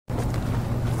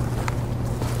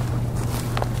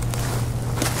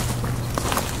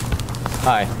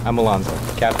Hi, I'm Alonzo,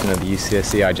 captain of the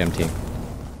UCSC iGEM team.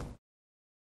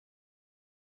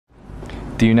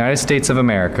 The United States of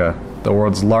America, the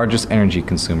world's largest energy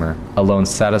consumer, alone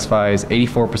satisfies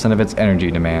 84% of its energy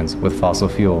demands with fossil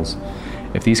fuels.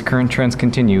 If these current trends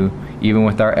continue, even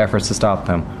with our efforts to stop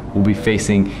them, we'll be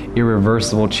facing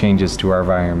irreversible changes to our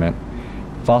environment.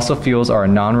 Fossil fuels are a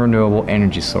non-renewable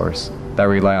energy source that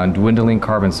rely on dwindling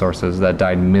carbon sources that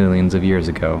died millions of years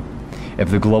ago. If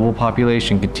the global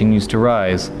population continues to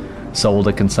rise, so will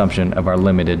the consumption of our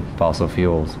limited fossil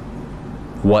fuels.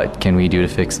 What can we do to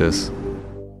fix this?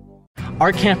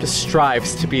 Our campus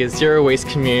strives to be a zero-waste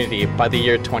community by the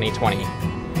year 2020.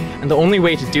 And the only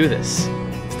way to do this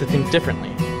is to think differently.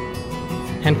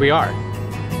 And we are.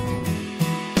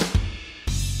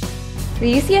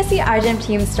 The UCSC iGEM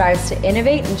team strives to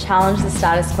innovate and challenge the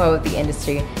status quo of the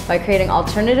industry by creating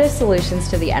alternative solutions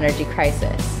to the energy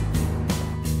crisis.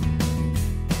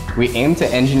 We aim to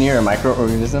engineer a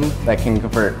microorganism that can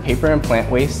convert paper and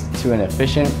plant waste to an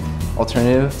efficient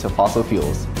alternative to fossil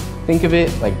fuels. Think of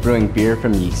it like brewing beer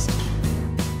from yeast.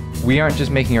 We aren't just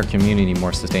making our community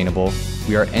more sustainable,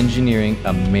 we are engineering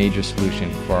a major solution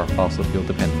for our fossil fuel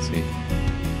dependency.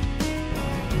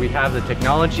 We have the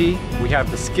technology, we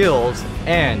have the skills,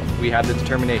 and we have the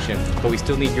determination, but we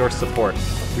still need your support.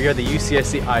 We are the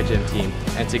UCSC iGEM team,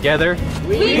 and together,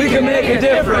 we can make a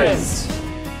difference!